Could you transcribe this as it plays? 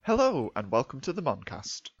Hello, and welcome to the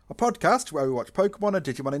Moncast. A podcast where we watch Pokemon and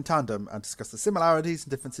Digimon in tandem and discuss the similarities and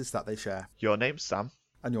differences that they share. Your name's Sam,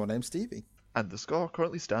 And your name's Stevie. and the score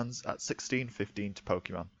currently stands at 16-15 to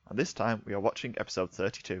Pokemon. And this time we are watching episode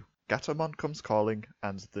 32, Gatomon Comes Calling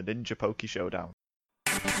and the Ninja Poke Showdown.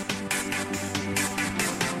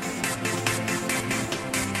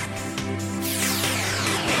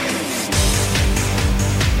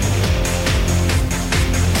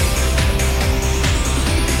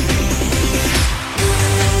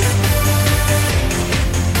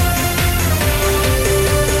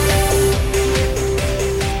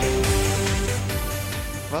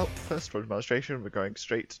 Well, first for demonstration, we're going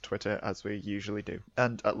straight to Twitter as we usually do.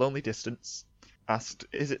 And at Lonely Distance asked,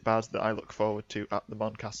 is it bad that I look forward to at the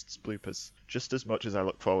Moncast's bloopers just as much as I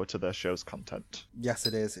look forward to their show's content? Yes,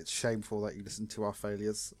 it is. It's shameful that you listen to our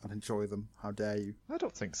failures and enjoy them. How dare you? I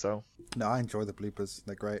don't think so. No, I enjoy the bloopers.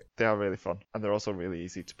 They're great. They are really fun, and they're also really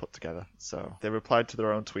easy to put together. So they replied to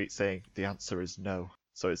their own tweet saying the answer is no.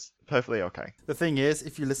 So it's perfectly okay. The thing is,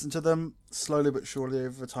 if you listen to them, slowly but surely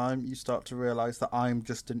over time, you start to realise that I'm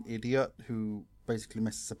just an idiot who basically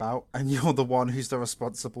messes about, and you're the one who's the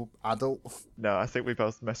responsible adult. No, I think we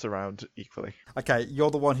both mess around equally. Okay,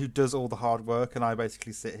 you're the one who does all the hard work, and I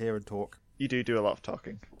basically sit here and talk. You do a lot of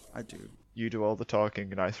talking. I do. You do all the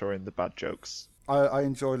talking, and I throw in the bad jokes. I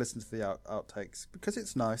enjoy listening to the outtakes because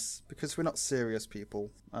it's nice, because we're not serious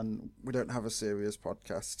people, and we don't have a serious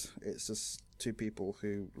podcast. It's just two people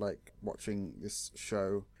who like watching this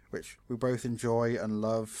show, which we both enjoy and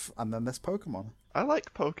love, and then there's Pokemon. I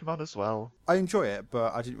like Pokemon as well. I enjoy it,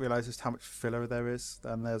 but I didn't realise just how much filler there is,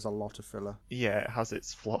 and there's a lot of filler. Yeah, it has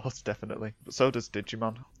its flaws, definitely. But so does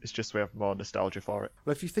Digimon. It's just we have more nostalgia for it.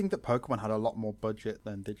 But if you think that Pokemon had a lot more budget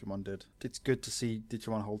than Digimon did, it's good to see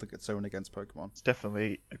Digimon holding its own against Pokemon. It's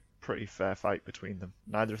definitely a pretty fair fight between them.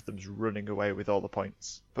 Neither of them's running away with all the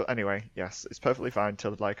points. But anyway, yes, it's perfectly fine to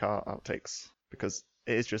like our outtakes, because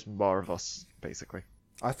it is just more of us, basically.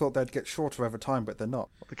 I thought they'd get shorter over time, but they're not.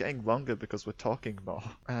 They're getting longer because we're talking more.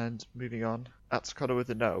 And moving on, at Connor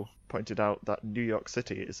with a No pointed out that New York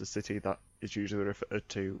City is a city that is usually referred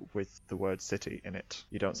to with the word city in it.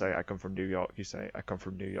 You don't say I come from New York, you say I come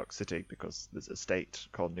from New York City because there's a state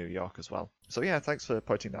called New York as well. So yeah, thanks for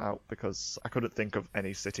pointing that out because I couldn't think of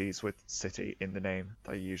any cities with city in the name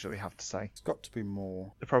that I usually have to say. It's got to be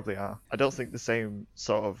more. There probably are. I don't think the same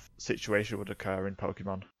sort of situation would occur in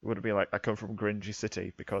Pokemon. It wouldn't be like I come from Gringy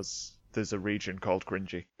City because there's a region called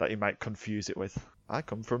Gringy that you might confuse it with. I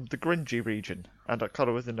come from the Gringy region. And at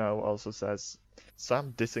Color with a No also says,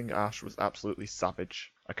 Sam dissing Ash was absolutely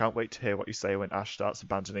savage. I can't wait to hear what you say when Ash starts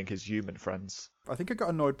abandoning his human friends. I think I got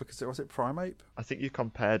annoyed because was it Primeape? I think you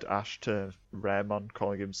compared Ash to Raremon,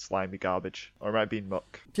 calling him slimy garbage. Or it might be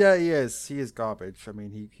Muck. Yeah, he is. He is garbage. I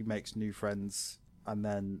mean, he makes new friends and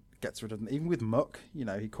then gets rid of them. Even with Muck, you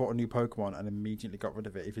know, he caught a new Pokemon and immediately got rid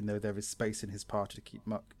of it, even though there is space in his party to keep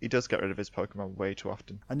Muck. He does get rid of his Pokemon way too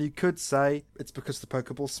often. And you could say it's because the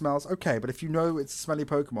Pokeball smells. Okay, but if you know it's a smelly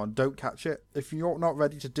Pokemon, don't catch it. If you're not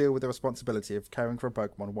ready to deal with the responsibility of caring for a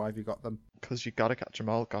Pokemon, why have you got them? Because you gotta catch them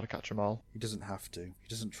all, He doesn't have to. He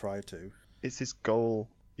doesn't try to. It's his goal.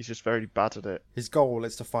 He's just very bad at it. His goal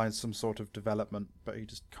is to find some sort of development, but he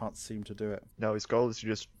just can't seem to do it. No, his goal is to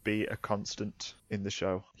just be a constant in the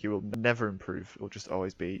show. He will never improve. He'll just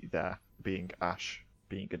always be there, being Ash,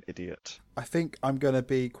 being an idiot. I think I'm going to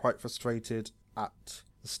be quite frustrated at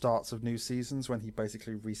the starts of new seasons when he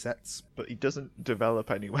basically resets. But he doesn't develop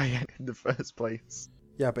anyway in the first place.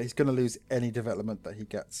 Yeah, but he's going to lose any development that he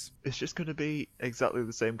gets. It's just going to be exactly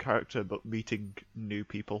the same character, but meeting new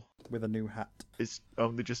people. With a new hat. It's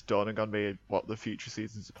only just dawning on me what the future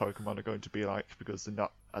seasons of Pokemon are going to be like, because they're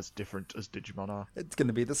not as different as Digimon are. It's going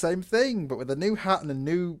to be the same thing, but with a new hat and a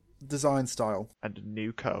new design style. And a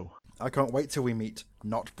new Co. I can't wait till we meet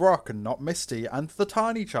not Brock and not Misty and the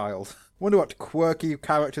tiny child. Wonder what quirky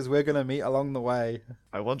characters we're going to meet along the way.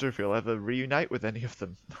 I wonder if you'll ever reunite with any of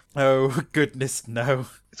them. Oh, goodness, no.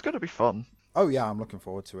 It's going to be fun. Oh yeah, I'm looking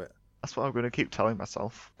forward to it. That's what I'm going to keep telling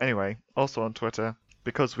myself. Anyway, also on Twitter,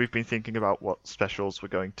 because we've been thinking about what specials we're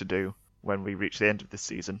going to do when we reach the end of this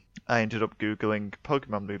season, I ended up Googling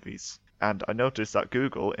Pokemon movies. And I noticed that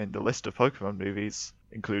Google, in the list of Pokemon movies,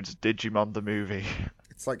 includes Digimon the movie.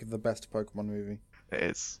 It's like the best Pokemon movie. It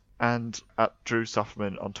is. And at Drew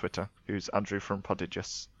Softman on Twitter, who's Andrew from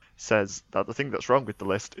Prodigious, says that the thing that's wrong with the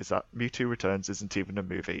list is that Mewtwo Returns isn't even a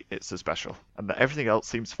movie, it's a special. And that everything else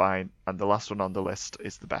seems fine, and the last one on the list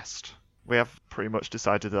is the best. We have pretty much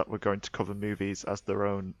decided that we're going to cover movies as their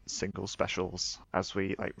own single specials as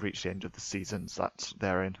we reach the end of the seasons that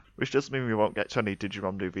they're in. Which does mean we won't get to any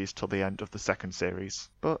Digimon movies till the end of the second series.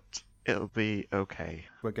 But It'll be okay.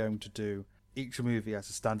 We're going to do each movie as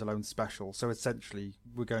a standalone special. So essentially,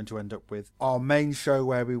 we're going to end up with our main show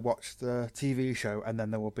where we watch the TV show, and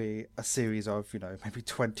then there will be a series of, maybe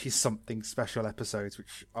 20-something special episodes,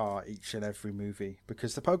 which are each and every movie.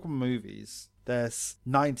 Because the Pokemon movies, there's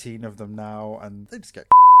 19 of them now, and they just get...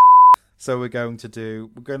 So we're going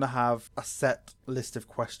to have a set list of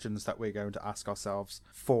questions that we're going to ask ourselves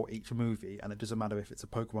for each movie, and it doesn't matter if it's a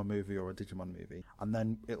Pokemon movie or a Digimon movie. And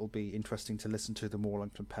then it'll be interesting to listen to them all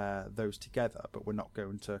and compare those together, but we're not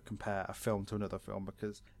going to compare a film to another film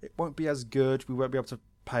because it won't be as good. We won't be able to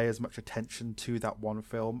pay as much attention to that one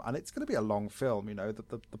film, and it's going to be a long film.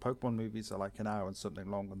 The Pokemon movies are like an hour and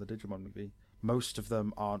something long, and the Digimon movie, most of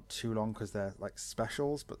them aren't too long because they're like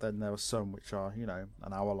specials, but then there are some which are,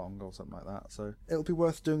 an hour long or something like that. So it'll be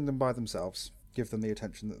worth doing them by themselves. Give them the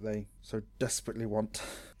attention that they so desperately want.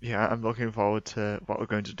 Yeah, I'm looking forward to what we're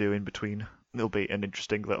going to do in between. It'll be an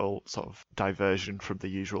interesting little sort of diversion from the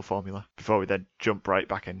usual formula before we then jump right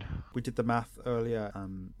back in. We did the math earlier.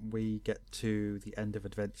 We get to the end of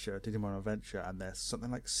Digimon Adventure, and there's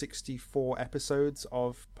something like 64 episodes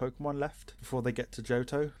of Pokemon left before they get to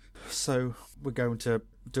Johto. So we're going to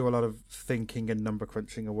do a lot of thinking and number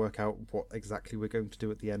crunching and work out what exactly we're going to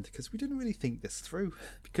do at the end, because we didn't really think this through.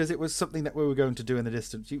 Because it was something that we were going to do in the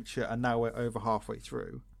distant future, and now we're over halfway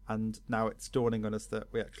through. And now it's dawning on us that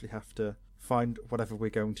we actually have to find whatever we're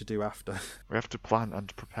going to do after. We have to plan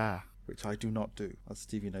and prepare. Which I do not do, as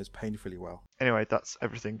Stevie knows painfully well. Anyway, that's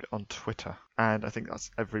everything on Twitter. And I think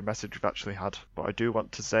that's every message we've actually had. But I do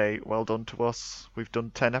want to say, well done to us. We've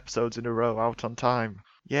done 10 episodes in a row out on time.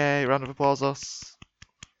 Yay, round of applause us.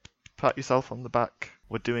 Pat yourself on the back.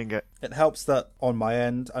 We're doing it. It helps that on my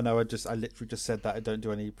end, I know I literally just said that I don't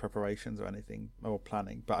do any preparations or anything or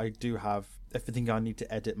planning, but I do have everything I need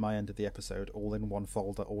to edit my end of the episode all in one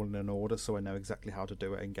folder, all in an order, so I know exactly how to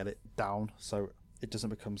do it and get it down, so it doesn't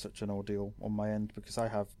become such an ordeal on my end, because I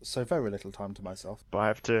have so very little time to myself. But I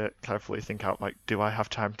have to carefully think out, do I have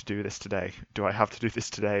time to do this today? Do I have to do this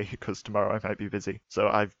today? Because tomorrow I might be busy. So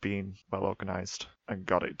I've been well organised and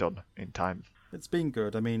got it done in time. It's been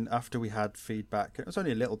good. I mean, after we had feedback, it was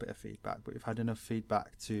only a little bit of feedback, but we've had enough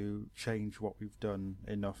feedback to change what we've done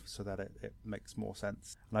enough so that it makes more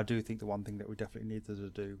sense. And I do think the one thing that we definitely needed to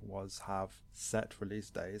do was have set release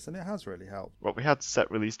days, and it has really helped. Well, we had set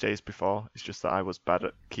release days before, it's just that I was bad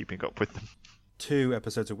at keeping up with them. 2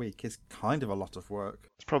 episodes a week is kind of a lot of work.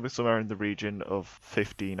 It's probably somewhere in the region of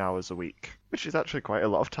 15 hours a week, which is actually quite a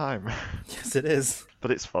lot of time. Yes, it is.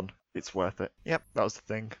 But it's fun. It's worth it. Yep, that was the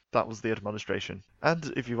thing. That was the administration.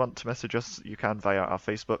 And if you want to message us, you can via our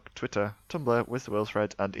Facebook, Twitter, Tumblr, With the Wheels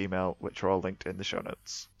Thread, and email, which are all linked in the show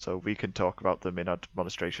notes. So we can talk about them in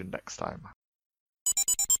administration next time.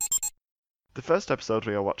 The first episode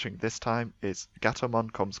we are watching this time is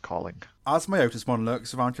Gatomon Comes Calling. As Myotismon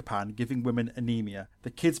lurks around Japan giving women anemia,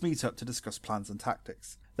 the kids meet up to discuss plans and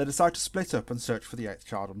tactics. They decide to split up and search for the 8th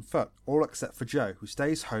child on foot, all except for Joe, who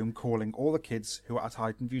stays home calling all the kids who are at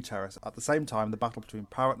Hidden View Terrace at the same time the battle between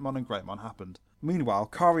Parrotmon and Greymon happened. Meanwhile,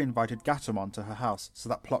 Kari invited Gatomon to her house so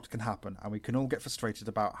that plot can happen, and we can all get frustrated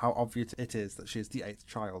about how obvious it is that she is the 8th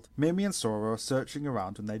child. Mimi and Sora are searching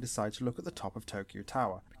around when they decide to look at the top of Tokyo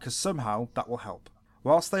Tower, because somehow that will help.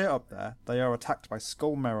 Whilst they are up there, they are attacked by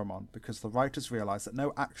Skull Merrimon because the writers realise that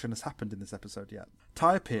no action has happened in this episode yet.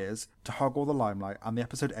 Tai appears to hog all the limelight, and the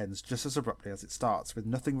episode ends just as abruptly as it starts, with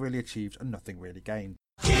nothing really achieved and nothing really gained.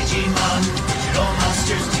 Digimon, Digital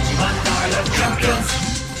Monsters, Digimon are the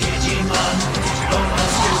champions. Digimon, Digital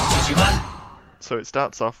Monsters, Digimon. So it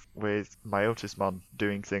starts off with Myotismon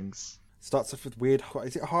doing things. Starts off with weird...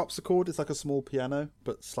 Is it a harpsichord? It's like a small piano,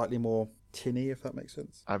 but slightly more tinny, if that makes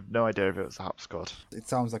sense. I have no idea if it was a harpsichord. It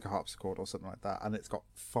sounds like a harpsichord or something like that, and it's got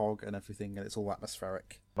fog and everything, and it's all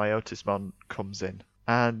atmospheric. Myotismon comes in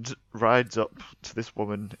and rides up to this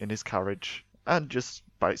woman in his carriage and just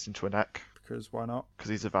bites into her neck. Because why not? Because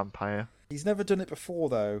he's a vampire. He's never done it before,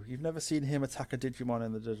 though. You've never seen him attack a Digimon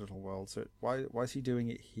in the digital world, so why is he doing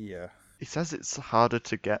it here? He says it's harder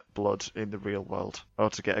to get blood in the real world, or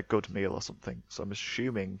to get a good meal or something, so I'm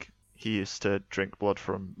assuming he used to drink blood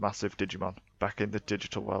from massive Digimon back in the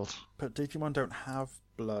digital world. But Digimon don't have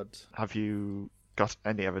blood. Have you got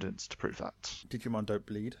any evidence to prove that? Digimon don't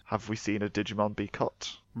bleed. Have we seen a Digimon be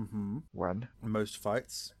cut? Mm-hmm. When? In most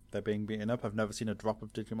fights, they're being beaten up. I've never seen a drop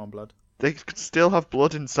of Digimon blood. They could still have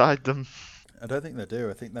blood inside them. I don't think they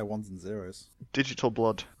do. I think they're ones and zeros. Digital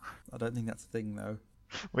blood. I don't think that's a thing, though.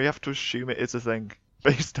 We have to assume it is a thing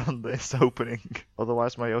based on this opening.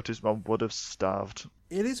 Otherwise, Myotismon would have starved.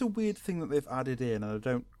 It is a weird thing that they've added in, and I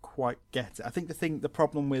don't quite get it. I think the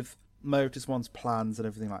problem with Myotismon's plans and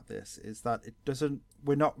everything like this is that it doesn't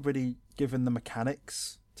we're not really given the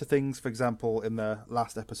mechanics to things. For example, in the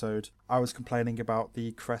last episode, I was complaining about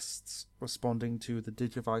the crests responding to the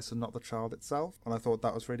Digivice and not the child itself, and I thought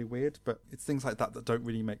that was really weird, but it's things like that that don't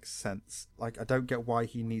really make sense. Like, I don't get why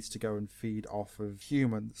he needs to go and feed off of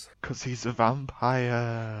humans. Because he's a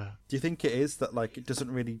vampire. Do you think it is that, like, it doesn't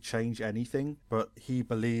really change anything, but he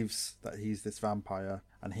believes that he's this vampire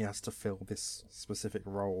and he has to fill this specific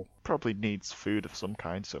role? Probably needs food of some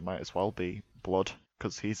kind, so it might as well be blood.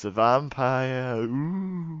 Because he's a vampire.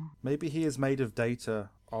 Ooh. Maybe he is made of data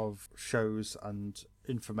of shows and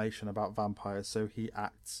information about vampires, so he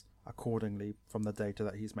acts accordingly from the data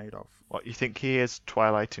that he's made of. What, you think he is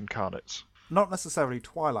Twilight incarnate? Not necessarily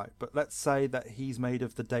Twilight, but let's say that he's made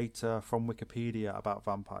of the data from Wikipedia about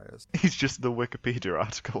vampires. He's just the Wikipedia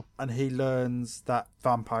article. And he learns that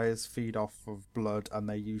vampires feed off of blood and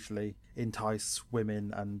they usually entice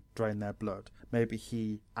women and drain their blood. Maybe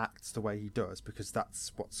he acts the way he does because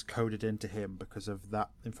that's what's coded into him because of that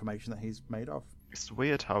information that he's made of. It's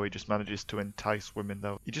weird how he just manages to entice women,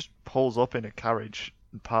 though. He just pulls up in a carriage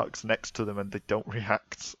and parks next to them and they don't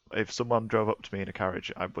react. If someone drove up to me in a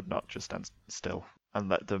carriage, I would not just stand still and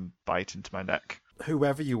let them bite into my neck.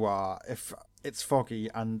 Whoever you are, if it's foggy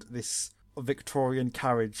and this Victorian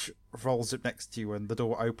carriage rolls up next to you and the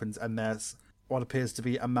door opens and there's what appears to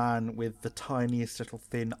be a man with the tiniest little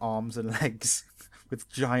thin arms and legs with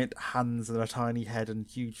giant hands and a tiny head and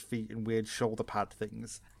huge feet and weird shoulder pad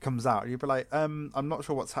things comes out, you'd be like, I'm not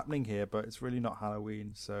sure what's happening here, but it's really not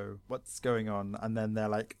Halloween, so what's going on? And then they're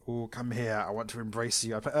like, oh, come here, I want to embrace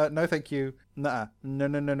you. No, thank you. Nah.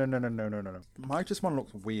 No. My just one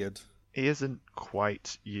looks weird. He isn't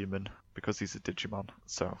quite human because he's a Digimon,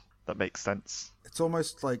 so that makes sense. It's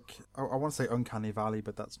almost like, I want to say Uncanny Valley,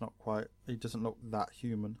 but that's not quite. He doesn't look that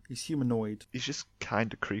human. He's humanoid. He's just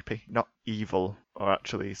kind of creepy. Not evil or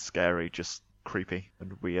actually scary, just creepy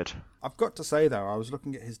and weird. I've got to say, though, I was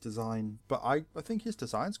looking at his design, but I think his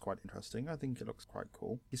design's quite interesting. I think it looks quite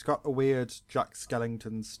cool. He's got a weird Jack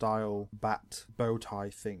Skellington-style bat bow tie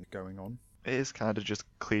thing going on. It is kind of just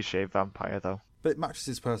cliche vampire, though. But it matches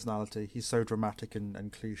his personality. He's so dramatic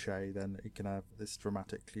and cliche, then he can have this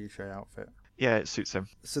dramatic cliche outfit. Yeah, it suits him.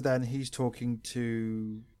 So then he's talking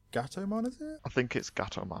to Gatomon, is it? I think it's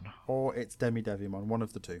Gatomon. Or it's Demi-Devimon, one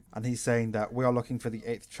of the two. And he's saying that we are looking for the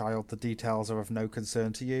 8th child. The details are of no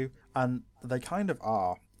concern to you. And they kind of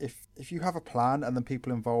are. If you have a plan and the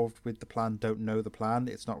people involved with the plan don't know the plan,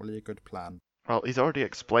 it's not really a good plan. Well, he's already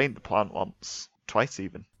explained the plan once. Twice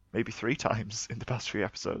even. Maybe 3 times in the past 3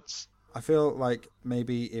 episodes. I feel like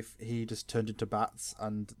maybe if he just turned into bats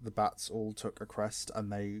and the bats all took a crest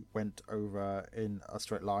and they went over in a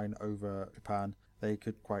straight line over Japan, they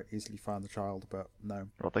could quite easily find the child, but no.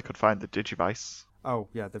 Well, they could find the Digivice. Oh,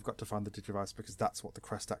 yeah, they've got to find the Digivice because that's what the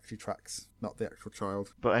crest actually tracks, not the actual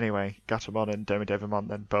child. But anyway, Gatomon and Demi-Devimon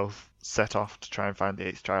then both set off to try and find the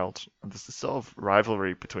 8th child, and there's this sort of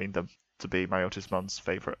rivalry between them to be Myotismon's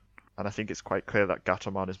favourite. And I think it's quite clear that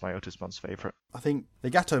Gatomon is Myotismon's favourite. I think the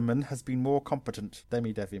Gatomon has been more competent than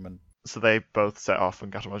Demi-Devimon. So they both set off,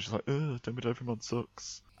 and Gatomon's just like, ugh, Demi-Devimon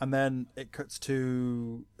sucks. And then it cuts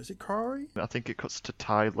to... is it Kari? I think it cuts to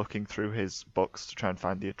Tai looking through his books to try and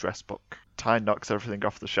find the address book. Tai knocks everything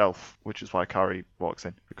off the shelf, which is why Kari walks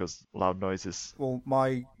in, because loud noises. Well,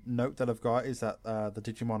 my note that I've got is that the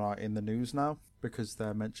Digimon are in the news now, because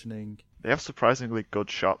they're mentioning... They have surprisingly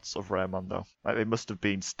good shots of Raemon, though. Like, they must have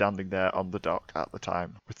been standing there on the dock at the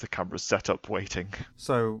time, with the cameras set up waiting.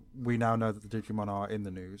 So, we now know that the Digimon are in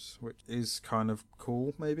the news, which is kind of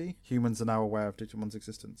cool, maybe? Humans are now aware of Digimon's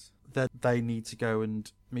existence. Then they need to go and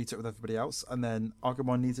meet up with everybody else, and then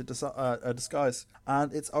Agumon needs a disguise.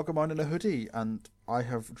 And it's Agumon in a hoodie, and I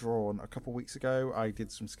have drawn a couple weeks ago. I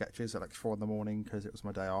did some sketches at like 4 in the morning because it was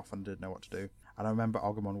my day off and didn't know what to do. And I remember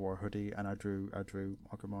Agumon wore a hoodie, and I drew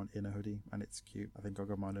Agumon in a hoodie, and it's cute. I think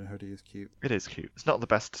Agumon in a hoodie is cute. It is cute. It's not the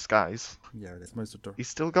best disguise. Yeah, it is. Most adorable. He's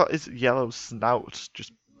still got his yellow snout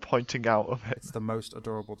just pointing out of it. It's the most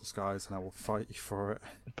adorable disguise, and I will fight you for it.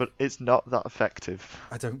 But it's not that effective.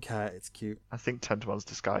 I don't care. It's cute. I think Tentomon's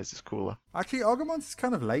disguise is cooler. Actually, Agumon's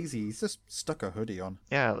kind of lazy. He's just stuck a hoodie on.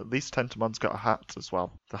 Yeah, at least Tentomon's got a hat as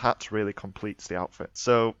well. The hat really completes the outfit.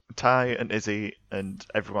 So Tai and Izzy and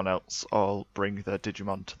everyone else all bring their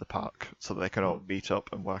Digimon to the park so that they can all meet up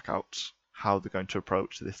and work out how they're going to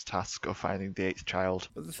approach this task of finding the 8th child.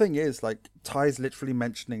 But the thing is, like, Tai's literally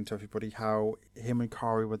mentioning to everybody how him and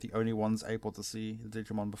Kari were the only ones able to see the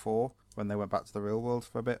Digimon before when they went back to the real world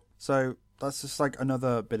for a bit. So that's just like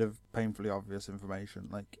another bit of painfully obvious information.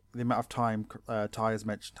 Like the amount of time Tai has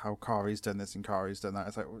mentioned how Kari's done this and Kari's done that.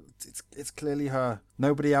 It's like, it's clearly her.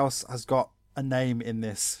 Nobody else has got a name in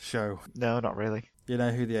this show. No, not really. You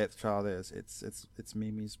know who the eighth child is? It's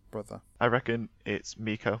Mimi's brother. I reckon it's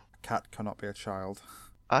Miko. A cat cannot be a child.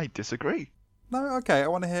 I disagree. No, okay. I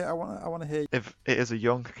want to hear. I want to hear. If it is a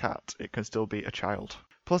young cat, it can still be a child.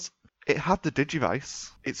 Plus, it had the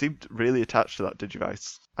Digivice. It seemed really attached to that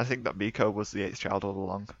Digivice. I think that Miko was the eighth child all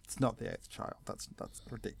along. It's not the eighth child. That's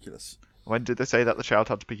ridiculous. When did they say that the child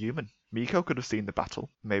had to be human? Miko could have seen the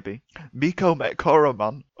battle, maybe. Miko met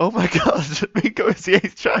Koromon. Oh my god, Miko is the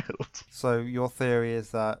eighth child. So your theory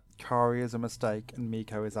is that Kari is a mistake and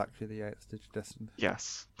Miko is actually the eighth Digidestined?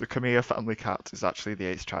 Yes, the Kamiya family cat is actually the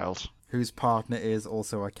eighth child. Whose partner is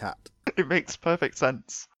also a cat. It makes perfect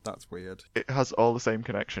sense. That's weird. It has all the same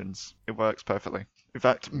connections. It works perfectly. In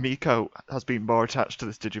fact, Miko has been more attached to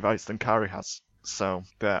this Digivice than Kari has. So,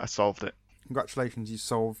 there, I solved it. Congratulations, you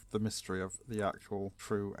solved the mystery of the actual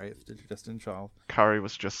true 8th Digidestined child. Kari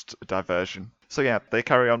was just a diversion. So yeah, they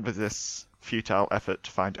carry on with this futile effort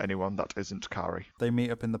to find anyone that isn't Kari. They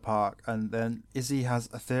meet up in the park, and then Izzy has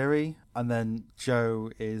a theory, and then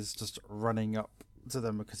Joe is just running up to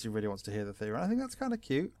them because he really wants to hear the theory. And I think that's kind of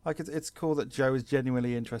cute. Like, it's cool that Joe is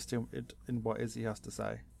genuinely interested in what Izzy has to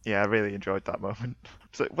say. Yeah, I really enjoyed that moment.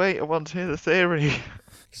 It's like, wait, I want to hear the theory.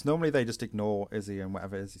 Because normally they just ignore Izzy and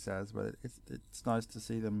whatever Izzy says, but it's nice to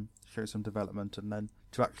see them show some development and then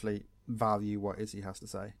to actually value what Izzy has to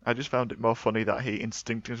say. I just found it more funny that he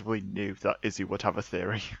instinctively knew that Izzy would have a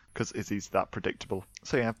theory, because Izzy's that predictable.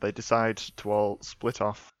 So yeah, they decide to all split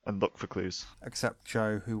off and look for clues. Except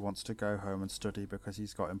Joe, who wants to go home and study because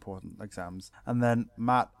he's got important exams. And then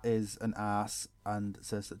Matt is an ass and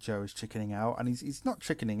says that Joe is chickening out. And he's not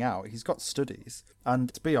chickening out, he's got studies.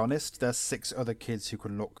 And to be honest, there's 6 other kids who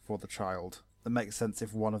can look for the child. It makes sense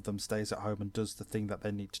if one of them stays at home and does the thing that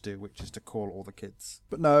they need to do, which is to call all the kids.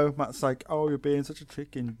 But no, Matt's like, oh, you're being such a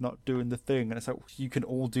chicken, not doing the thing. And it's like, you can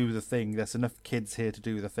all do the thing. There's enough kids here to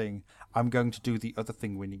do the thing. I'm going to do the other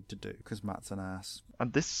thing we need to do, because Matt's an ass.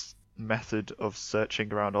 And this method of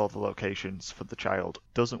searching around all the locations for the child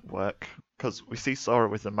doesn't work, because we see Sora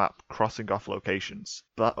with the map crossing off locations.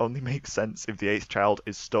 That only makes sense if the 8th child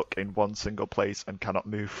is stuck in one single place and cannot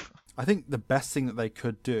move. I think the best thing that they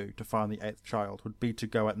could do to find the 8th child would be to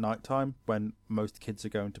go at night time when most kids are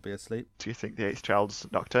going to be asleep. Do you think the 8th child's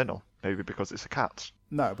nocturnal? Maybe because it's a cat.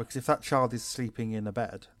 No, because if that child is sleeping in a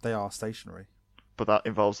bed, they are stationary. But that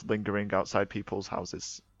involves lingering outside people's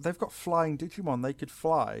houses. They've got flying Digimon. They could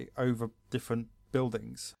fly over different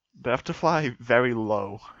buildings. They have to fly very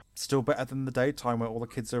low. Still better than the daytime where all the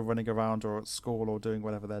kids are running around or at school or doing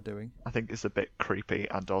whatever they're doing. I think it's a bit creepy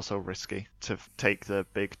and also risky to take the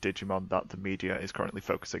big Digimon that the media is currently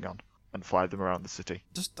focusing on and fly them around the city.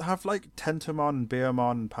 Just have like Tentomon and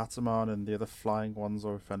Beermon and Patamon and the other flying ones,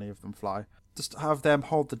 or if any of them fly. Just have them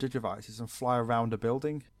hold the Digivices and fly around a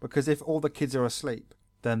building. Because if all the kids are asleep,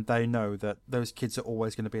 then they know that those kids are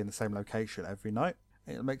always going to be in the same location every night.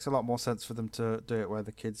 It makes a lot more sense for them to do it where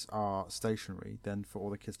the kids are stationary than for all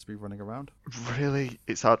the kids to be running around. Really?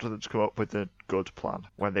 It's hard for them to come up with a good plan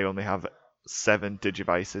when they only have 7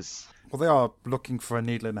 Digivices. Well, they are looking for a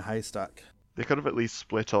needle in a haystack. They could have at least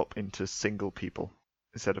split up into single people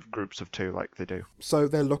instead of groups of 2 like they do. So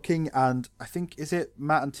they're looking, and I think, is it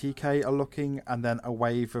Matt and TK are looking, and then a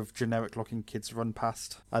wave of generic-looking kids run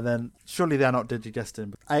past. And then, surely they're not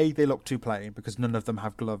Digidestined. A, they look too plain, because none of them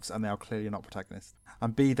have gloves, and they are clearly not protagonists.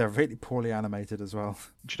 And B, they're really poorly animated as well.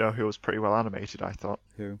 Do you know who was pretty well animated, I thought?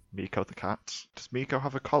 Who? Miko the cat. Does Miko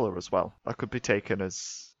have a collar as well? That could be taken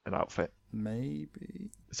as an outfit.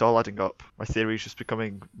 Maybe. It's all adding up. My theory is just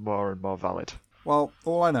becoming more and more valid. Well,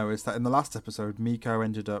 all I know is that in the last episode, Miko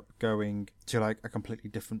ended up going to like a completely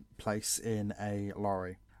different place in a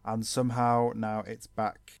lorry. And somehow now it's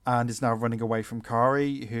back and is now running away from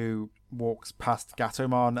Kari, who walks past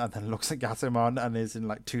Gatomon and then looks at Gatomon and is in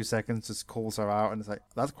like 2 seconds just calls her out and it's like,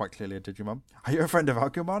 that's quite clearly a Digimon. Are you a friend of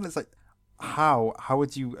Agumon? It's like, how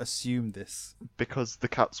would you assume this? Because the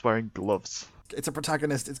cat's wearing gloves. It's a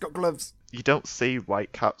protagonist, it's got gloves. You don't see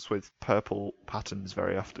white cats with purple patterns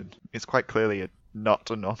very often. It's quite clearly not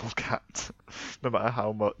a normal cat, no matter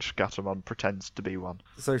how much Gatomon pretends to be one.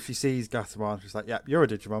 So she sees Gatomon, she's like, yep, you're a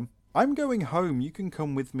Digimon. I'm going home, you can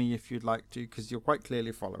come with me if you'd like to, because you're quite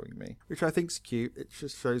clearly following me. Which I think's cute. It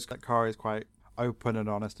just shows that Kari is quite open and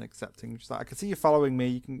honest and accepting. She's like, I can see you following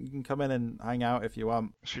me, you can come in and hang out if you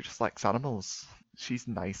want. She just likes animals. She's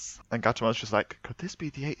nice. And Gatomon's just like, could this be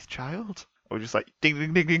the 8th child? Or just like, ding,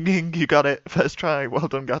 ding, ding, ding, ding, you got it. First try. Well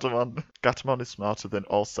done, Gatomon. Gatomon is smarter than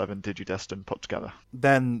all 7 Digidestined put together.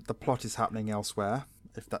 Then the plot is happening elsewhere,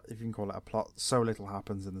 if you can call it a plot. So little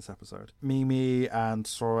happens in this episode. Mimi and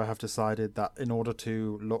Sora have decided that in order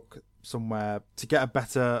to look somewhere, to get a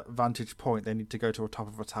better vantage point, they need to go to the top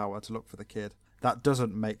of a tower to look for the kid. That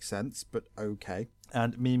doesn't make sense, but okay.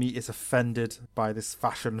 And Mimi is offended by this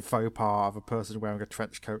fashion faux pas of a person wearing a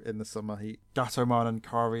trench coat in the summer heat. Gatomon and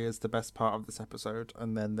Kari is the best part of this episode,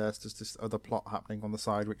 and then there's just this other plot happening on the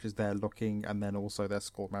side, which is their looking, and then also their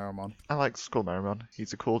Skullmeramon. I like Skullmeramon.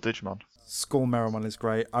 He's a cool Digimon. Skullmeramon is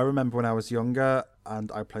great. I remember when I was younger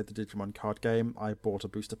and I played the Digimon card game, I bought a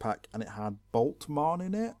booster pack and it had Boltmon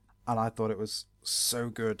in it, and I thought it was so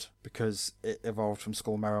good because it evolved from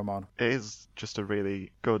Skullmeramon. It is just a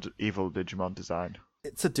really good evil Digimon design.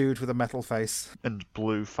 It's a dude with a metal face. And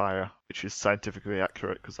blue fire, which is scientifically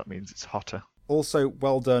accurate because that means it's hotter. Also,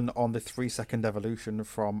 well done on the 3-second evolution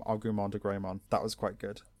from Agumon to Greymon. That was quite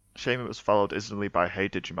good. Shame it was followed instantly by Hey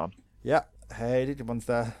Digimon. Yeah, Hey Digimon's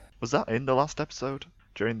there. Was that in the last episode?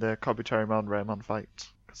 During the Kabuterimon-Raymon fight?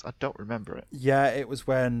 Because I don't remember it. Yeah, it was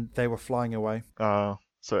when they were flying away. Oh,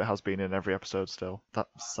 so it has been in every episode still.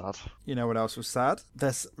 That's sad. You know what else was sad?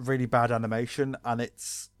 There's really bad animation, and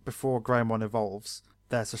it's before Greymon evolves.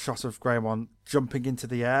 There's a shot of Greymon jumping into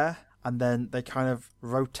the air, and then they kind of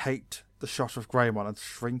rotate the shot of Greymon and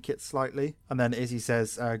shrink it slightly. And then Izzy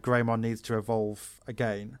says Greymon needs to evolve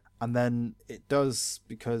again. And then it does,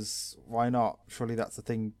 because why not? Surely that's the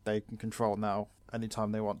thing they can control now,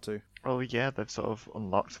 anytime they want to. Well, yeah, they've sort of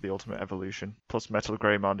unlocked the ultimate evolution. Plus Metal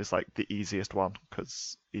Greymon is like the easiest one,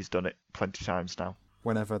 because he's done it plenty times now.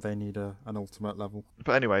 Whenever they need an ultimate level.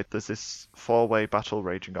 But anyway, there's this 4-way battle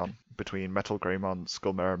raging on between Metal Greymon,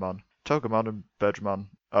 Skullmeramon, Togemon and Birdramon.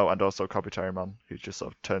 Oh, and also Kabuterimon, who just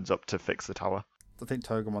sort of turns up to fix the tower. I think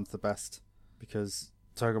Togemon's the best, because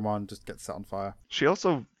Togemon just gets set on fire. She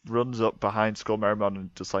also runs up behind Skullmeramon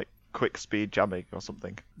and does like quick speed jamming or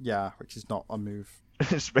something. Yeah, which is not a move.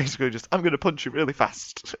 It's basically just, I'm going to punch you really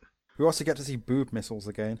fast. We also get to see boob missiles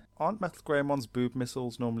again. Aren't Metal Greymon's boob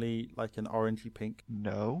missiles normally like an orangey pink?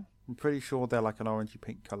 No. I'm pretty sure they're like an orangey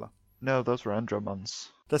pink colour. No, those were Andromon's.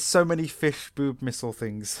 There's so many fish boob missile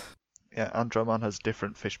things. Yeah, Andromon has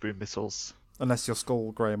different fish boom missiles. Unless your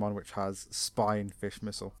Skull Greymon, which has spine fish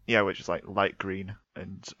missile. Yeah, which is like light green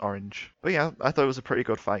and orange. But yeah, I thought it was a pretty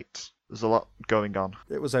good fight. There's a lot going on.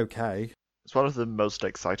 It was okay. It's one of the most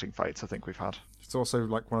exciting fights I think we've had. It's also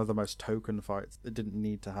like one of the most token fights. It didn't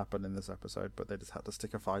need to happen in this episode, but they just had to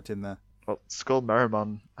stick a fight in there. Well,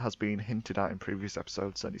 Skullmeramon has been hinted at in previous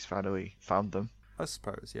episodes and he's finally found them. I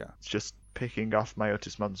suppose, yeah. It's just picking off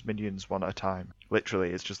Myotismon's minions one at a time. Literally,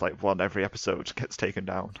 it's just like one every episode gets taken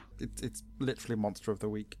down. It's literally Monster of the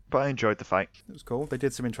Week. But I enjoyed the fight. It was cool. They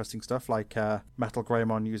did some interesting stuff, like Metal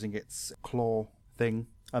Greymon using its claw thing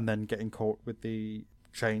and then getting caught with the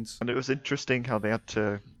chains. And it was interesting how they had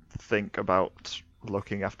to think about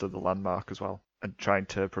looking after the landmark as well and trying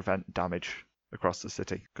to prevent damage across the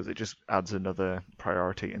city, because it just adds another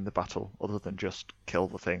priority in the battle other than just kill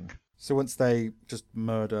the thing. So once they just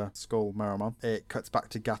murder Skullmeramon, it cuts back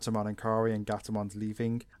to Gatomon and Kari, and Gatomon's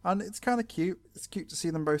leaving. And it's kind of cute. It's cute to see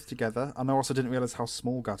them both together. And I also didn't realise how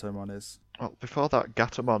small Gatomon is. Well, before that,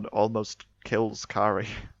 Gatomon almost kills Kari.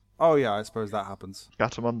 Oh yeah, I suppose that happens.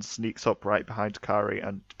 Gatomon sneaks up right behind Kari,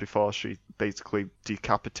 and before she basically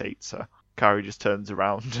decapitates her, Kari just turns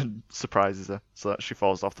around and surprises her so that she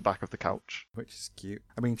falls off the back of the couch. Which is cute.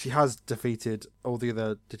 I mean, she has defeated all the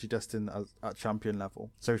other Digidestin at champion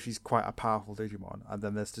level, so she's quite a powerful Digimon. And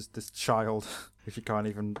then there's just this child who she can't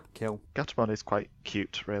even kill. Gatomon is quite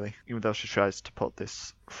cute, really, even though she tries to put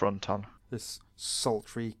this front on. This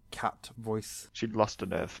sultry cat voice. She'd lost a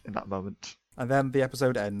nerve in that moment. And then the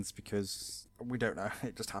episode ends because we don't know.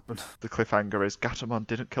 It just happened. The cliffhanger is Gatomon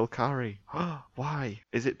didn't kill Kari. Why?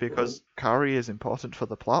 Is it because Kari is important for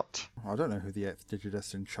the plot? I don't know who the 8th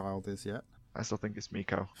Digidestin child is yet. I still think it's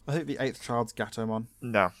Miko. I think the 8th child's Gatomon.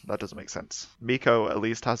 No, that doesn't make sense. Miko at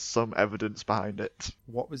least has some evidence behind it.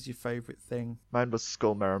 What was your favourite thing? Mine was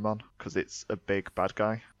Skullmeramon, because it's a big bad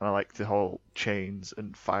guy. And I like the whole chains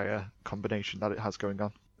and fire combination that it has going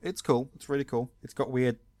on. It's cool. It's really cool. It's got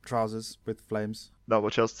weird trousers with flames. Not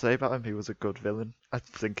much else to say about him. He was a good villain. I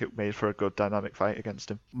think it made for a good dynamic fight against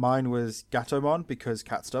him. Mine was Gatomon because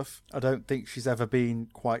cat stuff. I don't think she's ever been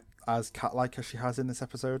quite as cat-like as she has in this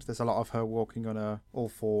episode. There's a lot of her walking on her all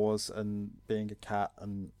fours and being a cat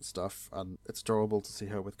and stuff, and it's adorable to see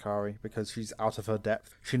her with Kari because she's out of her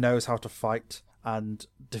depth. She knows how to fight and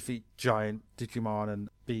defeat giant Digimon and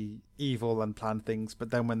be evil and plan things, but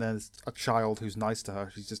then when there's a child who's nice to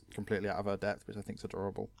her, she's just completely out of her depth, which I think is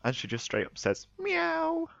adorable. And she just straight up says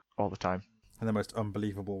meow all the time. In the most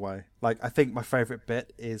unbelievable way. Like, I think my favourite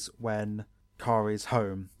bit is when Kari's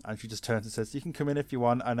home and she just turns and says, "You can come in if you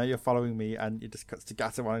want, I know you're following me," and it just cuts to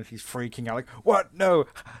Gatomon and she's freaking out like, "What? No!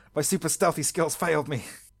 My super stealthy skills failed me!"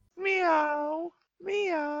 Meow!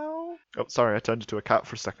 Meow! Oh, sorry, I turned into a cat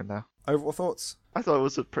for a second now. Overall thoughts? I thought it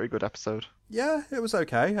was a pretty good episode. Yeah, it was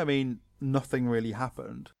okay. I mean, nothing really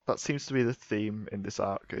happened. That seems to be the theme in this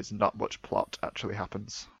arc, is not much plot actually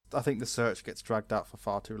happens. I think the search gets dragged out for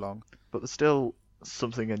far too long. But there's still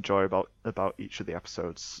something enjoyable about each of the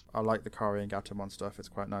episodes. I like the Kari and Gatomon stuff. It's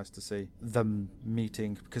quite nice to see them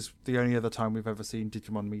meeting, because the only other time we've ever seen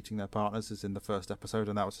Digimon meeting their partners is in the first episode,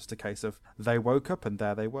 and that was just a case of they woke up and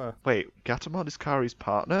there they were. Wait, Gatomon is Kari's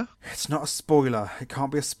partner? It's not a spoiler. It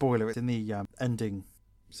can't be a spoiler. It's in the ending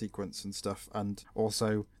sequence and stuff, and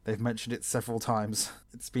also they've mentioned it several times.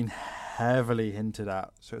 It's been heavily hinted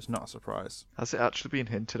at, so it's not a surprise. Has it actually been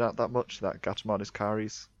hinted at that much that Gatomon is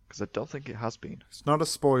Kari's? Because I don't think it has been. It's not a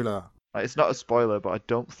spoiler. It's not a spoiler, but I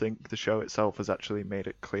don't think the show itself has actually made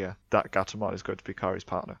it clear that Gatomon is going to be Kari's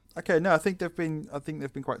partner. Okay, no, I think they've been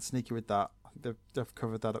quite sneaky with that. I think they've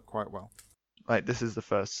covered that up quite well. Like, this is the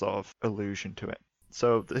first sort of allusion to it.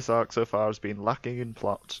 So this arc so far has been lacking in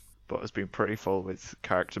plot, but has been pretty full with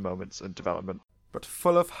character moments and development. But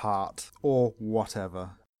full of heart, or whatever.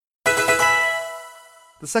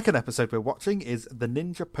 The second episode we're watching is the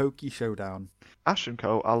Ninja Poke Showdown. Ash and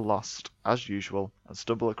Co are lost, as usual, and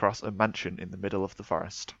stumble across a mansion in the middle of the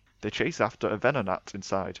forest. They chase after a Venonat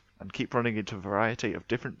inside, and keep running into a variety of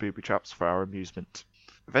different booby traps for our amusement.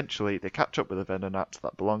 Eventually, they catch up with a Venonat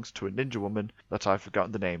that belongs to a ninja woman that I've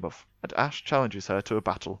forgotten the name of, and Ash challenges her to a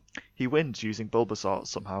battle. He wins using Bulbasaur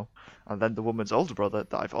somehow, and then the woman's older brother,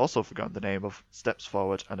 that I've also forgotten the name of, steps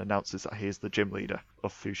forward and announces that he is the gym leader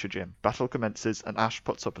of Fuchsia Gym. Battle commences, and Ash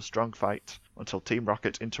puts up a strong fight until Team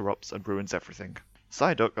Rocket interrupts and ruins everything.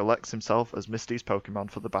 Psyduck elects himself as Misty's Pokemon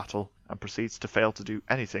for the battle, and proceeds to fail to do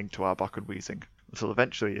anything to Arbok and Weezing, until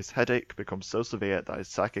eventually his headache becomes so severe that his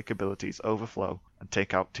psychic abilities overflow and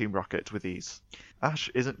take out Team Rocket with ease. Ash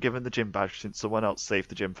isn't given the gym badge since someone else saved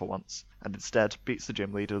the gym for once, and instead beats the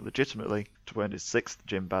gym leader legitimately to earn his 6th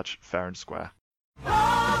gym badge fair and square.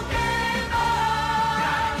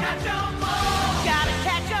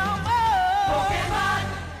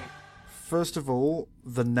 First of all,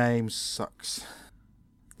 the name sucks.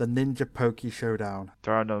 The Ninja Poke Showdown.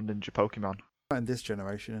 There are no ninja Pokemon. Not in this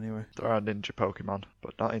generation, anyway. There are ninja Pokemon,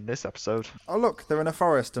 but not in this episode. Oh look, they're in a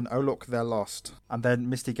forest, and oh look, they're lost. And then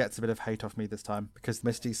Misty gets a bit of hate off me this time, because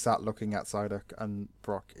Misty's sat looking at Psyduck, and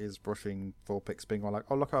Brock is brushing Vulpix, being all like,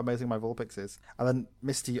 oh look how amazing my Vulpix is. And then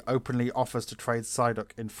Misty openly offers to trade Psyduck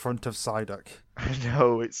in front of Psyduck. I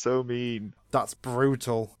know, it's so mean. That's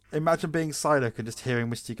brutal. Imagine being Psyduck and just hearing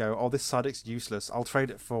Misty go, oh, this Psyduck's useless. I'll trade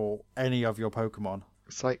it for any of your Pokemon.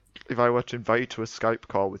 It's like if I were to invite you to a Skype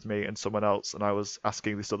call with me and someone else, and I was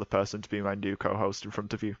asking this other person to be my new co-host in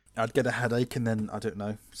front of you. I'd get a headache, and then, I don't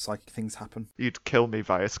know, psychic things happen. You'd kill me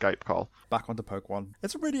via Skype call. Back onto Pokemon.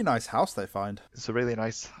 It's a really nice house they find. It's a really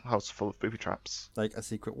nice house full of booby traps. Like a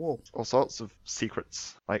secret wall. All sorts of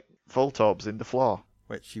secrets, like Voltorbs in the floor.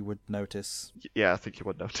 Which you would notice. Yeah, I think you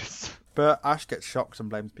would notice. But Ash gets shocked and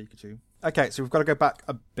blames Pikachu. Okay, so we've got to go back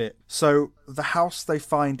a bit. So the house they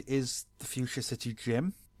find is the Fuchsia City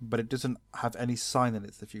Gym, but it doesn't have any sign that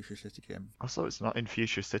it's the Fuchsia City Gym. Also, it's not in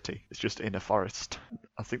Fuchsia City. It's just in a forest.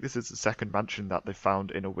 I think this is the second mansion that they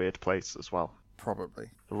found in a weird place as well.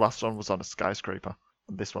 Probably. The last one was on a skyscraper,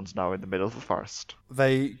 and this one's now in the middle of a forest.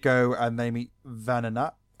 They go and they meet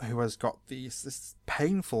Venonat, who has got this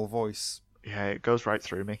painful voice. Yeah, it goes right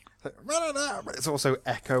through me. But it's also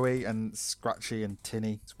echoey and scratchy and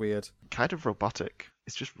tinny. It's weird. Kind of robotic.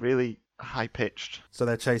 It's just really high-pitched. So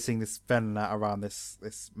they're chasing this Venonat around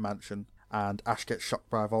this mansion, and Ash gets shocked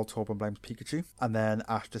by a Voltorb and blames Pikachu. And then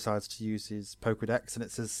Ash decides to use his Pokédex, and it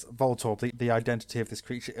says Voltorb, the identity of this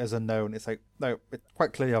creature is unknown. It's like, no, it's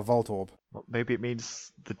quite clearly a Voltorb. Well, maybe it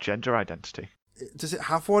means the gender identity. Does it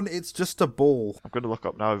have one? It's just a ball. I'm going to look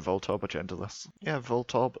up now if Voltorb are genderless. Yeah,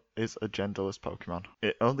 Voltorb is a genderless Pokemon.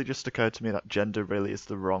 It only just occurred to me that gender really is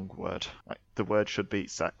the wrong word. Like, the word should be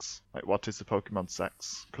sex. Like, what is the Pokemon's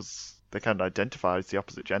sex? Because they can identify as the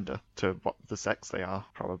opposite gender to what the sex they are,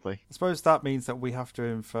 probably. I suppose that means that we have to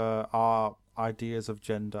infer our ideas of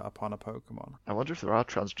gender upon a Pokemon. I wonder if there are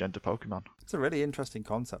transgender Pokemon. It's a really interesting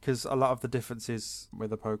concept, because a lot of the differences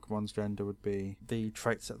with a Pokemon's gender would be the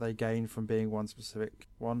traits that they gain from being one specific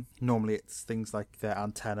one. Normally it's things like their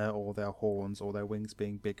antenna or their horns or their wings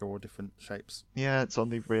being bigger or different shapes. Yeah, it's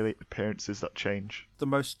only really appearances that change. The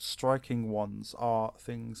most striking ones are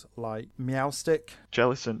things like Meowstic.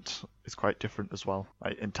 Jellicent is quite different as well,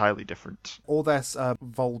 like entirely different. Or there's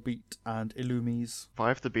Volbeat and Illumise. Why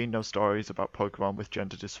have there been no stories about Pokemon with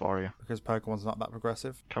gender dysphoria? Because Pokemon's not that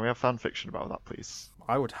progressive. Can we have fan fiction about that, please?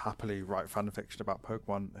 I would happily write fanfiction about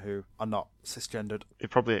Pokemon who are not cisgendered. It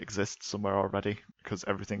probably exists somewhere already, because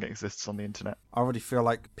everything exists on the internet. I already feel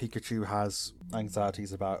like Pikachu has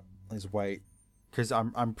anxieties about his weight. Because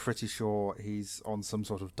I'm pretty sure he's on some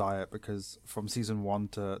sort of diet, because from season 1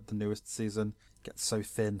 to the newest season, he gets so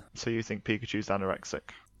thin. So you think Pikachu's anorexic?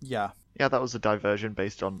 Yeah. Yeah, that was a diversion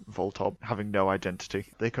based on Voltorb having no identity.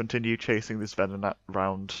 They continue chasing this Venonat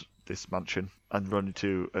around this mansion and run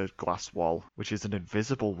into a glass wall, which is an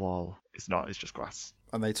invisible wall. It's not, it's just glass.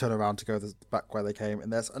 And they turn around to go back where they came,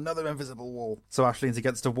 and there's another invisible wall. So Ash leans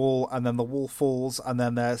against a wall, and then the wall falls, and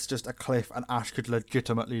then there's just a cliff, and Ash could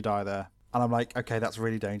legitimately die there. And I'm like, okay, that's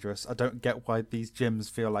really dangerous. I don't get why these gyms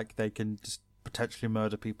feel like they can just potentially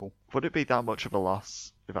murder people. Would it be that much of a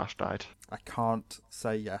loss if Ash died? I can't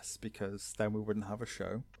say yes, because then we wouldn't have a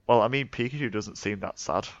show. Well, I mean, Pikachu doesn't seem that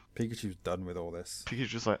sad. Pikachu's done with all this.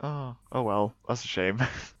 Pikachu's just like, oh well, that's a shame.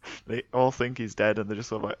 They all think he's dead, and they're just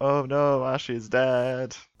sort of like, oh no, Ash is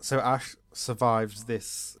dead. So Ash survives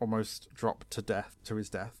this almost drop to his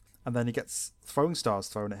death, and then he gets throwing stars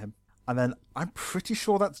thrown at him. And then I'm pretty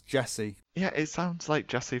sure that's Jessie. Yeah, it sounds like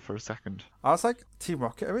Jessie for a second. I was like, Team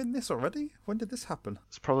Rocket are in this already? When did this happen?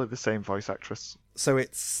 It's probably the same voice actress. So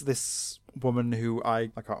it's this woman who I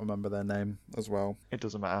can't remember their name as well. It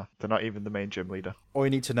doesn't matter. They're not even the main gym leader. All you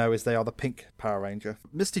need to know is they are the pink Power Ranger.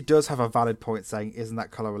 Misty does have a valid point saying, isn't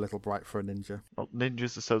that colour a little bright for a ninja? Well,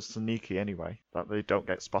 ninjas are so sneaky anyway that they don't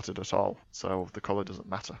get spotted at all, so the colour doesn't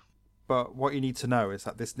matter. But what you need to know is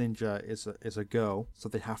that this ninja is a girl, so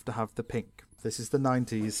they have to have the pink. This is the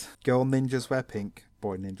 90s. Girl ninjas wear pink,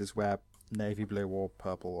 boy ninjas wear navy blue or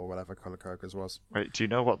purple or whatever colour Koga's was. Wait, do you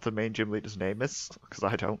know what the main gym leader's name is? Because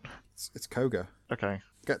I don't. It's Koga. Okay.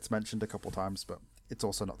 Gets mentioned a couple times, but it's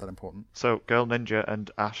also not that important. So, Girl Ninja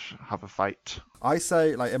and Ash have a fight. I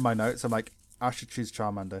say, like, in my notes, I'm like, Ash should choose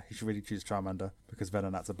Charmander. He should really choose Charmander, because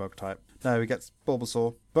Venonat's a bug type. No, he gets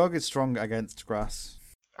Bulbasaur. Bug is strong against grass.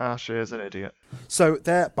 Ash is an idiot. So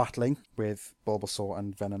they're battling with Bulbasaur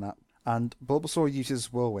and Venonat, and Bulbasaur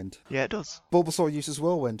uses Whirlwind. Yeah, it does. Bulbasaur uses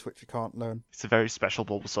Whirlwind, which you can't learn. It's a very special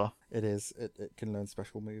Bulbasaur. It is. It can learn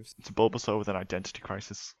special moves. It's a Bulbasaur with an identity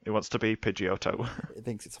crisis. It wants to be Pidgeotto. It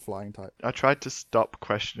thinks it's a flying type. I tried to stop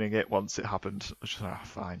questioning it once it happened. I was just like,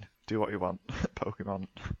 fine. Do what you want, Pokemon.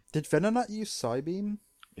 Did Venonat use Psybeam?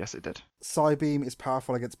 Yes, it did. Psybeam is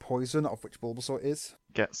powerful against poison, of which Bulbasaur is.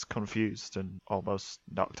 Gets confused and almost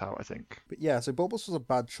knocked out, I think. But yeah, so Bulbasaur's a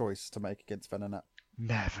bad choice to make against Venonat.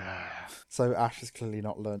 Never. So Ash has clearly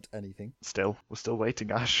not learnt anything. Still, we're still waiting,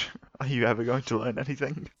 Ash. Are you ever going to learn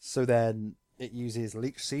anything? So then it uses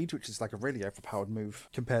Leech Seed, which is like a really overpowered move,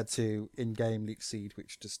 compared to in-game Leech Seed,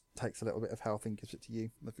 which just takes a little bit of health and gives it to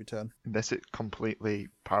you every turn. Unless it completely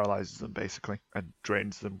paralyzes them, basically, and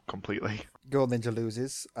drains them completely. Girl Ninja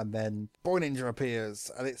loses, and then Boy Ninja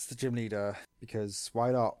appears, and it's the gym leader, because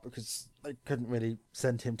why not? Because they couldn't really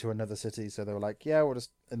send him to another city, so they were like, yeah, we're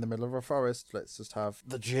just in the middle of a forest, let's just have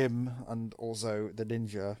the gym and also the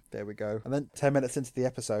ninja, there we go. And then 10 minutes into the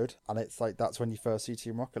episode, and it's like, that's when you first see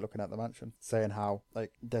Team Rocket looking at the mansion, saying how,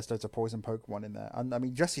 like, there's loads of poison Pokemon in there. And I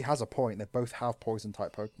mean, Jessie has a point, they both have poison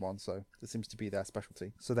type Pokemon, so it seems to be their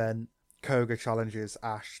specialty. So then Koga challenges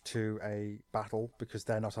Ash to a battle, because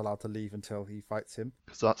they're not allowed to leave until he fights him.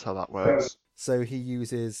 Because that's how that works. So he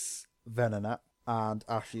uses Venonat, and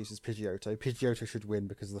Ash uses Pidgeotto. Pidgeotto should win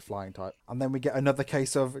because of the flying type. And then we get another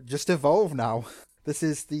case of just evolve now. This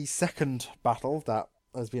is the second battle that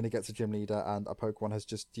has been against a gym leader, and a Pokemon has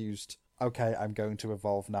just used, okay, I'm going to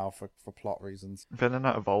evolve now for plot reasons.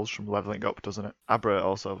 Venonat evolves from leveling up, doesn't it? Abra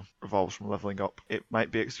also evolves from leveling up. It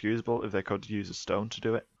might be excusable if they could use a stone to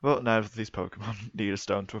do it, but none of these Pokemon need a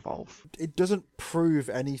stone to evolve. It doesn't prove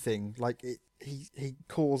anything. Like, he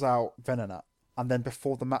calls out Venonat, and then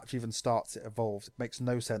before the match even starts, it evolves. It makes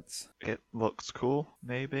no sense. It looks cool,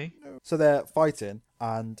 maybe? So they're fighting,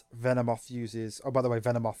 and Venomoth uses... Oh, by the way,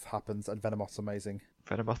 Venomoth happens, and Venomoth's amazing.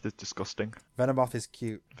 Venomoth is disgusting. Venomoth is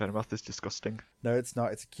cute. Venomoth is disgusting. No, it's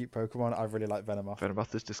not. It's a cute Pokemon. I really like Venomoth.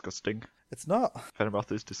 Venomoth is disgusting. It's not.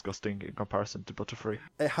 Venomoth is disgusting in comparison to Butterfree.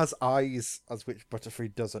 It has eyes, as which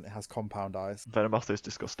Butterfree doesn't. It has compound eyes. Venomoth is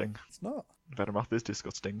disgusting. It's not. Venomoth is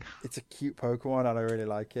disgusting. It's a cute Pokemon, and I really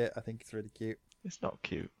like it. I think it's really cute. It's not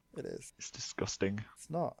cute. It is. It's disgusting. It's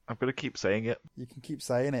not. I'm going to keep saying it. You can keep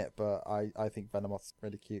saying it, but I think Venomoth's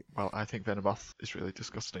really cute. Well, I think Venomoth is really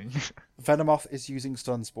disgusting. Venomoth is using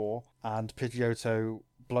Stun Spore, and Pidgeotto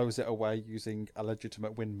blows it away using a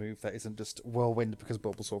legitimate wind move that isn't just Whirlwind, because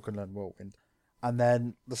Bulbasaur can learn Whirlwind. And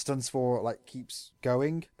then the Stun Spore like keeps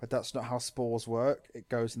going, but that's not how spores work. It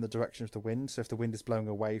goes in the direction of the wind, so if the wind is blowing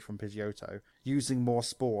away from Pidgeotto, using more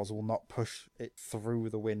spores will not push it through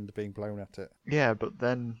the wind being blown at it. Yeah, but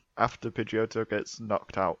then after Pidgeotto gets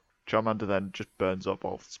knocked out, Charmander then just burns up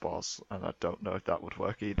all the spores, and I don't know if that would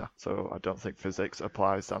work either. So I don't think physics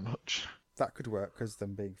applies that much. That could work because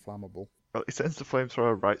them being flammable. Well, it sends the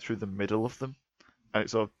flamethrower right through the middle of them, and it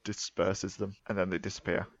sort of disperses them, and then they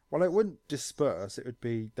disappear. Well, it wouldn't disperse.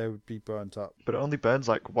 They would be burnt up. But it only burns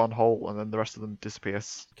like one hole, and then the rest of them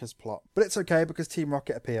disappears. Because plot. But it's okay because Team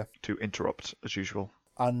Rocket appear. To interrupt, as usual.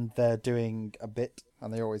 And they're doing a bit,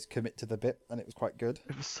 and they always commit to the bit, and it was quite good.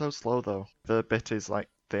 It was so slow, though. The bit is like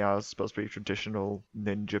they are supposed to be traditional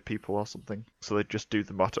ninja people or something, so they just do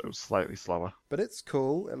the motto slightly slower. But it's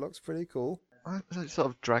cool. It looks pretty cool. It sort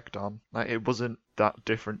of dragged on. Like, it wasn't that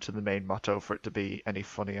different to the main motto for it to be any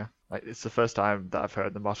funnier. Like, it's the first time that I've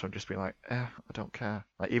heard the motto and just been like, I don't care.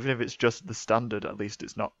 Like, even if it's just the standard, at least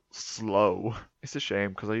it's not slow. It's a shame,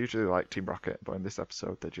 because I usually like Team Rocket, but in this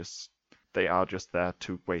episode, they are just there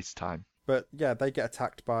to waste time. But yeah, they get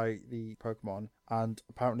attacked by the Pokemon, and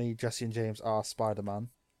apparently Jesse and James are Spider-Man.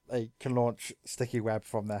 They can launch sticky web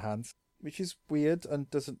from their hands, which is weird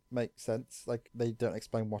and doesn't make sense. Like, they don't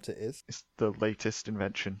explain what it is. It's the latest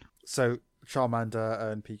invention. So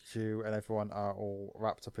Charmander and Pikachu and everyone are all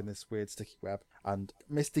wrapped up in this weird sticky web. And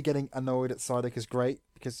Misty getting annoyed at Psyduck is great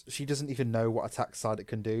because she doesn't even know what attack Psyduck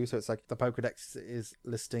can do. So it's like the Pokedex is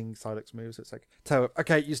listing Psyduck's moves. So it's like, Tail Whip.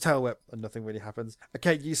 Okay, use Tail Whip. And nothing really happens.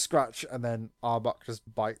 Okay, use Scratch. And then Arbok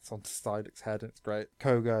just bites onto Psyduck's head and it's great.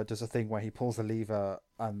 Koga does a thing where he pulls a lever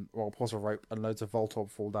and, well, pulls a rope and loads of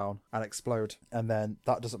Voltorb fall down and explode. And then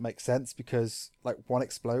that doesn't make sense because, like, one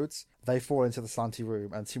explodes, they fall into the slanty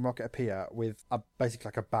room and Team Rocket appear with basically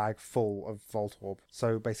like a bag full of Voltorb.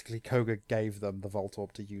 So basically Koga gave them the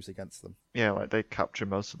Voltorb to use against them. Yeah, like they capture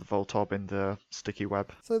most of the Voltorb in the sticky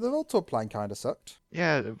web. So the Voltorb plan kind of sucked.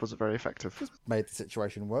 Yeah, it wasn't very effective. Just made the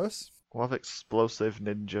situation worse. What have explosive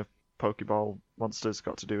ninja Pokeball monsters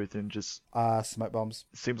got to do with ninjas? Smoke bombs.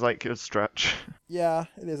 It seems like a stretch. Yeah,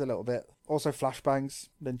 it is a little bit. Also flashbangs.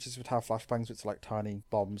 Ninjas would have flashbangs, which are like tiny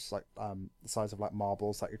bombs, like the size of like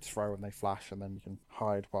marbles that you throw and they flash, and then you can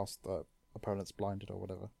hide whilst the opponent's blinded or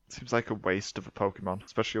whatever. Seems like a waste of a Pokemon,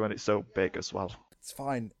 especially when it's so big as well. It's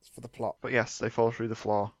fine. It's for the plot. But yes, they fall through the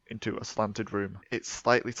floor into a slanted room. It's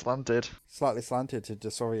slightly slanted. Slightly slanted to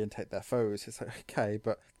disorientate their foes. It's like, okay,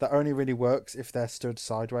 but that only really works if they're stood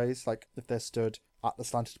sideways, like if they're stood at the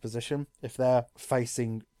slanted position. If they're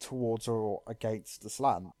facing towards or against the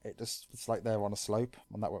slant, it's like they're on a slope,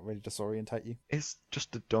 and that won't really disorientate you. It's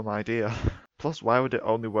just a dumb idea. Plus, why would it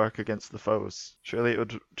only work against the foes? Surely it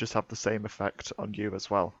would just have the same effect on you as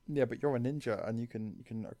well. Yeah, but you're a ninja, and you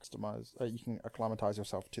can acclimatize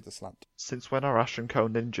yourself to the slant. Since when are Ash and Co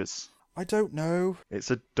ninjas? I don't know.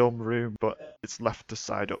 It's a dumb room, but it's left to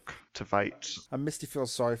Psyduck to fight. And Misty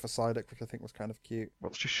feels sorry for Psyduck, which I think was kind of cute.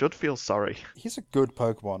 Well, she should feel sorry. He's a good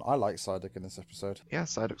Pokemon. I like Psyduck in this episode. Yeah,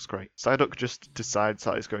 Psyduck's great. Psyduck just decides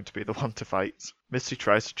that he's going to be the one to fight. Misty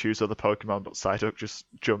tries to choose other Pokemon, but Psyduck just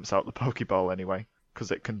jumps out the Pokeball anyway,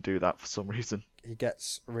 because it can do that for some reason. He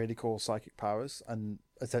gets really cool psychic powers and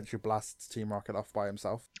essentially blasts Team Rocket off by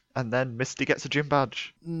himself. And then Misty gets a gym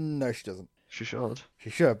badge. No, she doesn't. She should. She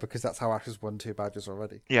should, because that's how Ash has won 2 badges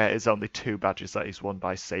already. Yeah, it's only 2 badges that he's won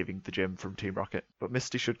by saving the gym from Team Rocket. But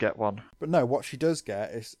Misty should get one. But no, what she does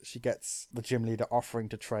get is she gets the gym leader offering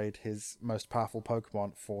to trade his most powerful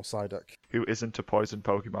Pokemon for Psyduck. Who isn't a poison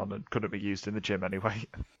Pokemon and couldn't be used in the gym anyway.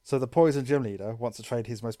 So the poison gym leader wants to trade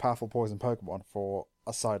his most powerful poison Pokemon for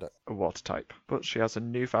a Psyduck. A water type. But she has a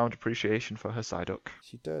newfound appreciation for her Psyduck.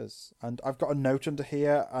 She does. And I've got a note under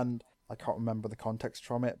here, and I can't remember the context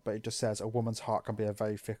from it, but it just says, a woman's heart can be a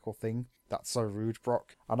very fickle thing. That's so rude,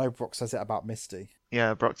 Brock. I know Brock says it about Misty.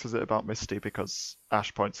 Yeah, Brock says it about Misty because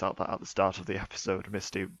Ash points out that at the start of the episode,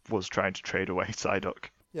 Misty was trying to trade away Psyduck.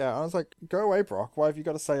 Yeah, I was like, go away, Brock. Why have you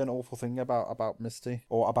got to say an awful thing about Misty?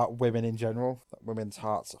 Or about women in general? That women's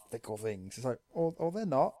hearts are fickle things. It's like, oh, they're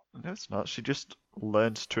not. No, it's not. She just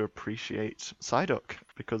learned to appreciate Psyduck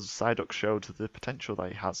because Psyduck showed the potential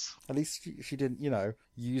that he has. At least she didn't,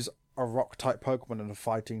 use a rock-type Pokemon in a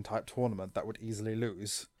fighting-type tournament that would easily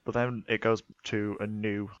lose. But then it goes to a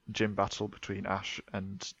new gym battle between Ash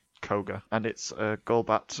and Koga, and it's a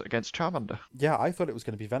Golbat against Charmander. Yeah, I thought it was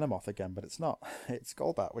going to be Venomoth again, but it's not. It's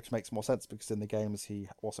Golbat, which makes more sense because in the games he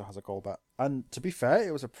also has a Golbat. And to be fair,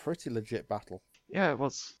 it was a pretty legit battle. Yeah, it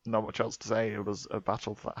was. Not much else to say. It was a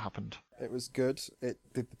battle that happened. It was good. It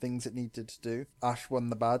did the things it needed to do. Ash won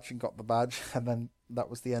the badge and got the badge, and then that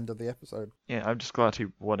was the end of the episode. Yeah, I'm just glad he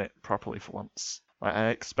won it properly for once. I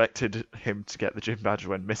expected him to get the gym badge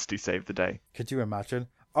when Misty saved the day. Could you imagine?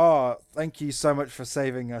 Oh, thank you so much for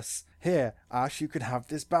saving us. Here, Ash, you can have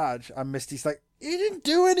this badge. And Misty's like, he didn't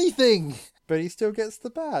do anything! But he still gets the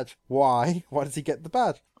badge. Why? Why does he get the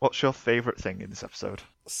badge? What's your favourite thing in this episode?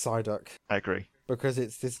 Psyduck. I agree. because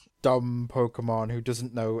it's this dumb Pokemon who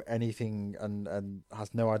doesn't know anything and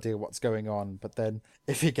has no idea what's going on. But then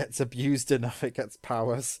if he gets abused enough, it gets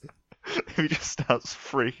powers. He just starts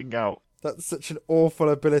freaking out. That's such an awful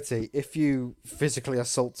ability. If you physically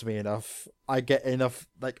assault me enough, I get enough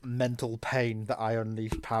like mental pain that I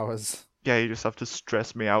unleash powers. Yeah, you just have to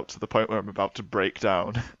stress me out to the point where I'm about to break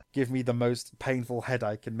down. Give me the most painful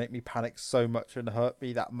headache and make me panic so much and hurt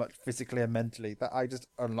me that much physically and mentally that I just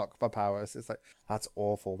unlock my powers. It's like, that's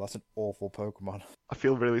awful. That's an awful Pokemon. I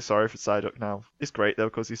feel really sorry for Psyduck now. It's great though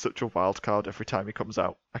because he's such a wild card every time he comes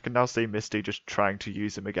out. I can now see Misty just trying to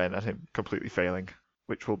use him again and him completely failing,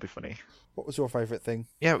 which will be funny. What was your favourite thing?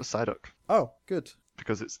 Yeah, it was Psyduck. Oh, good.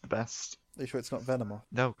 Because it's the best. Are you sure it's not Venomoth?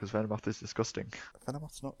 No, because Venomoth is disgusting.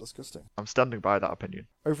 Venomoth's not disgusting. I'm standing by that opinion.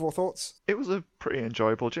 Overall thoughts? It was a pretty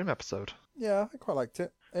enjoyable gym episode. Yeah, I quite liked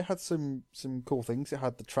it. It had some cool things. It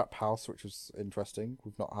had the trap house, which was interesting.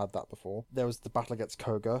 We've not had that before. There was the battle against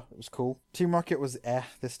Koga. It was cool. Team Rocket was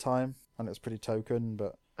this time, and it was pretty token,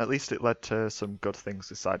 but At least it led to some good things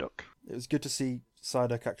with Psyduck. it was good to see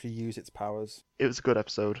Psyduck actually use its powers. It was a good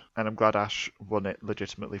episode, and I'm glad Ash won it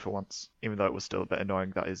legitimately for once, even though it was still a bit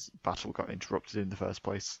annoying that his battle got interrupted in the first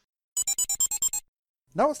place.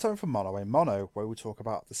 Now it's time for Mono a Mono, where we talk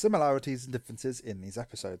about the similarities and differences in these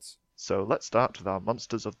episodes. So let's start with our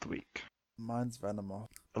monsters of the week. Mine's Venomoth.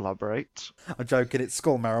 Elaborate. I'm joking, it's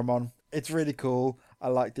Skull Meramon. It's really cool. I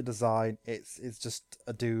like the design. It's just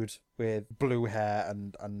a dude with blue hair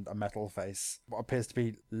and a metal face. What appears to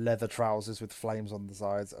be leather trousers with flames on the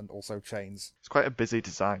sides and also chains. It's quite a busy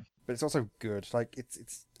design. But it's also good. Like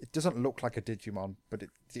it doesn't look like a Digimon, but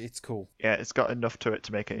it's cool. Yeah, it's got enough to it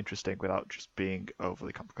to make it interesting without just being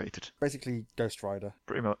overly complicated. Basically Ghost Rider.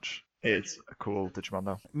 Pretty much. It's a cool Digimon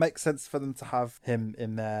though. It makes sense for them to have him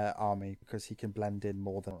in their army because he can blend in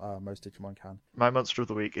more than most Digimon can. My monster of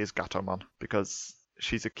the week is Gatomon, because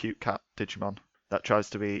she's a cute cat Digimon that tries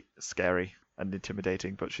to be scary and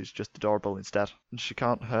intimidating, but she's just adorable instead. And she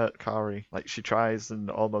can't hurt Kari. Like, she tries and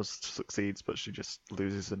almost succeeds, but she just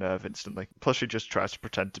loses the nerve instantly. Plus, she just tries to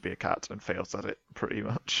pretend to be a cat and fails at it, pretty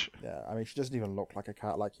much. Yeah, I mean, she doesn't even look like a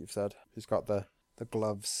cat, like you've said. She's got the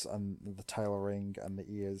gloves and the tail ring and the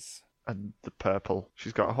ears. And the purple.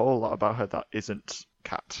 She's got a whole lot about her that isn't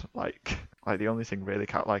cat-like. Like, the only thing really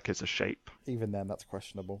cat-like is a shape. Even then, that's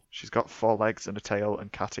questionable. She's got 4 legs and a tail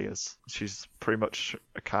and cat ears. She's pretty much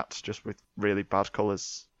a cat, just with really bad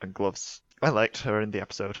colours and gloves. I liked her in the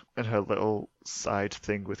episode, and her little side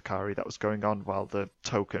thing with Kari that was going on while the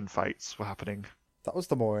token fights were happening. That was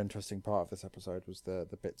the more interesting part of this episode, was the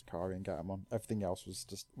bits Kari and Gatomon. Everything else was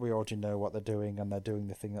just, we already know what they're doing, and they're doing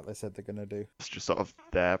the thing that they said they're going to do. It's just sort of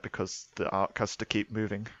there because the arc has to keep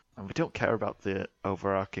moving. And we don't care about the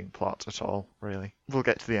overarching plot at all, really. We'll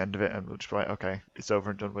get to the end of it and we'll just be like, okay, it's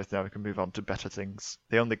over and done with, now we can move on to better things.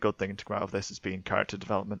 The only good thing to come out of this has been character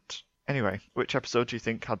development. Anyway, which episode do you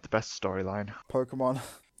think had the best storyline? Pokemon,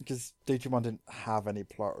 because Digimon didn't have any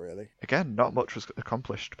plot, really. Again, not much was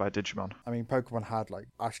accomplished by Digimon. I mean, Pokemon had, like,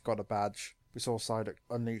 Ash got a badge. We saw Psyduck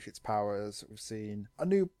unleash its powers. We've seen a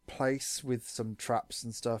new place with some traps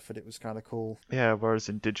and stuff, and it was kind of cool. Yeah, whereas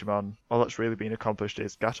in Digimon, all that's really been accomplished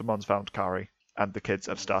is Gatomon's found Kari, and the kids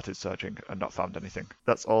have started searching and not found anything.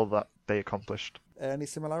 That's all that they accomplished. Any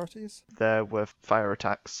similarities? There were fire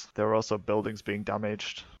attacks. There were also buildings being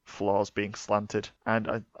damaged, floors being slanted, and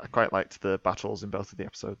I quite liked the battles in both of the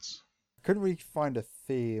episodes. Couldn't really find a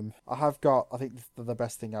theme. I think the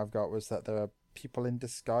best thing I've got was that there are people in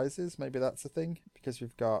disguises. Maybe that's a thing, because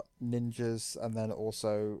we've got ninjas and then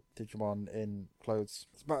also Digimon in clothes.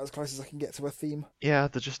 It's about as close as I can get to a theme. Yeah,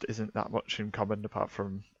 there just isn't that much in common apart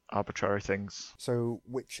from arbitrary things. So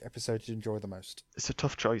which episode did you enjoy the most? It's a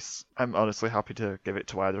tough choice. I'm honestly happy to give it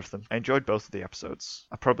to either of them. I enjoyed both of the episodes.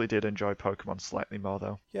 I probably did enjoy Pokemon slightly more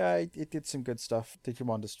though. Yeah, it did some good stuff.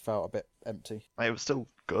 Digimon just felt a bit empty. It was still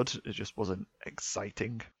good, it just wasn't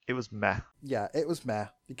exciting. It was meh. Yeah, it was meh.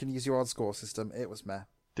 You can use your odd score system. It was meh.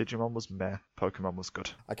 Digimon was meh. Pokemon was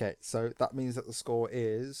good. Okay, so that means that the score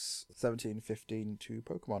is 17-15 to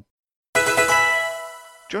Pokemon.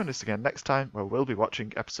 Join us again next time where we'll be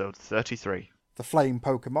watching episode 33. The Flame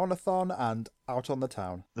Pokemonathon and Out on the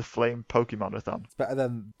Town. The Flame Pokemonathon. It's better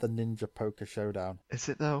than the Ninja Poker Showdown. Is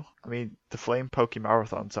it though? I mean, the Flame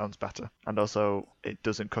Pokemarathon sounds better. And also, it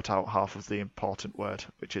doesn't cut out half of the important word,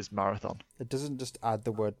 which is marathon. It doesn't just add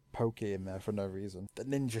the word Pokey in there for no reason. The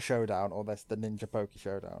Ninja Showdown, or that's the Ninja Poker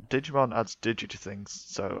Showdown. Digimon adds Digi to things,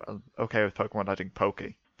 so I'm okay with Pokemon adding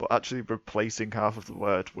Pokey. But actually replacing half of the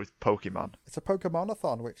word with Pokemon. It's a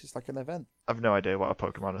Pokemonathon, which is like an event. I've no idea what a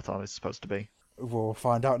Pokemonathon is supposed to be. We'll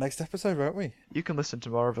find out next episode, won't we? You can listen to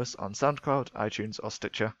more of us on SoundCloud, iTunes, or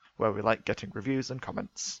Stitcher, where we like getting reviews and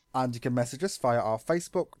comments. And you can message us via our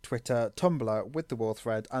Facebook, Twitter, Tumblr, with the War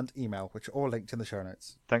Thread, and email, which are all linked in the show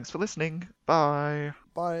notes. Thanks for listening. Bye.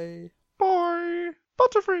 Bye. Bye.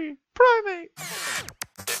 Butterfree. Primate.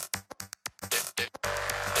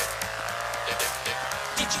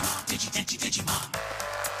 Digimon.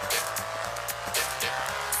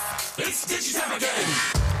 It's Digitime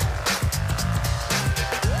again!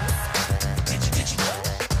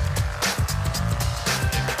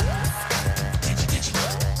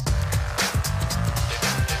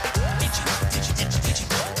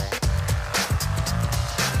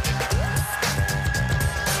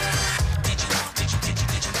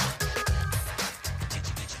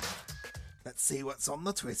 Let's see what's on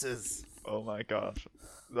the Twitters. Oh my god.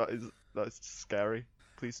 That's scary.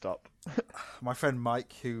 Please stop. My friend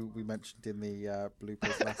Mike, who we mentioned in the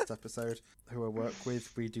bloopers last episode, who I work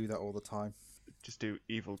with, we do that all the time. Just do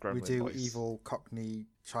evil gremlin We do voice. evil Cockney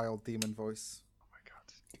child demon voice. Oh my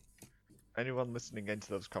god. Anyone listening into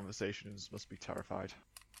those conversations must be terrified.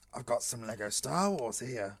 I've got some Lego Star Wars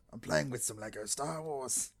here. I'm playing with some Lego Star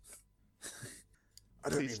Wars. I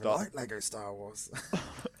don't Please even stop. like Lego Star Wars.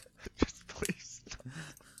 Just please.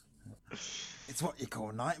 It's what you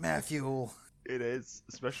call nightmare fuel. It is,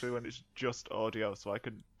 especially when it's just audio, so I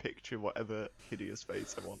can picture whatever hideous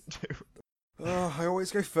face I want to. Oh, I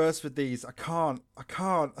always go first with these. I can't.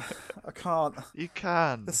 You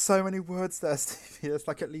can. There's so many words there, Stevie. There's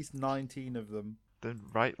like at least 19 of them. Then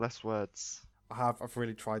write less words. I've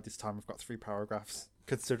really tried this time. I've got 3 paragraphs,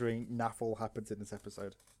 considering naff all happens in this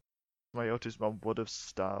episode. My autism mom would have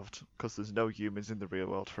starved, because there's no humans in the real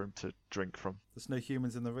world for him to drink from. There's no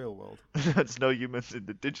humans in the real world. There's no humans in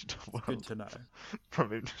the digital world Good to know.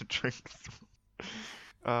 from him to drink from.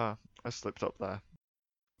 I slipped up there.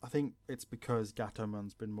 I think it's because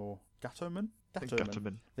Gatoman's been more... Gatoman? I think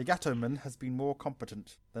Gutterman. The Gatoman has been more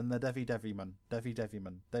competent than the Deviman.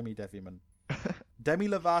 Demi-Deviman. Demi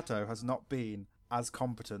Lovato has not been as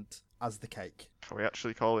competent as the cake. Can we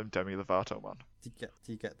actually call him Demi Lovato, man? Do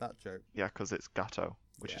you get that joke? Yeah, because it's gatto,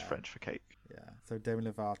 which is Yeah. French for cake. Yeah, so Demi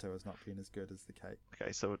Lovato has not been as good as the cake.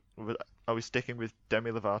 Okay, so are we sticking with Demi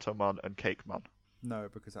Lovato man and Cake Man? No,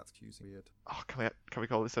 because that's confusing weird. Oh, can we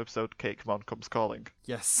call this episode Cake Man Comes Calling?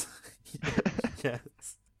 Yes.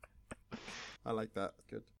 Yes. I like that.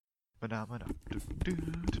 Good. Mana do do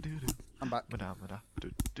do do do. I'm back. Mana do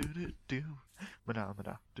do do do. Mana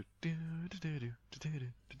do do do do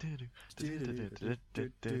do do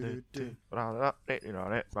do do.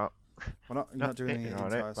 You're not doing the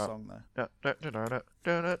entire song there.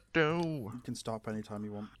 You can stop anytime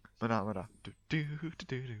you want.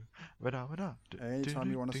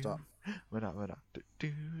 Anytime you want to stop. Anytime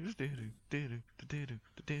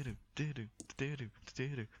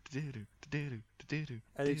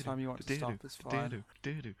you want to stop is fine.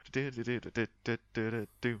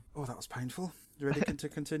 Oh, that was painful. You ready to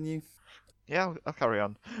continue? Yeah, I'll carry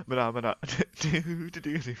on.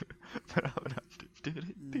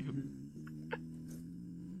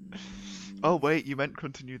 Oh wait, you meant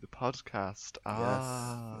continue the podcast.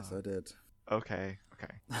 Ah. Yes, I did. Okay.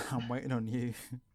 I'm waiting on you.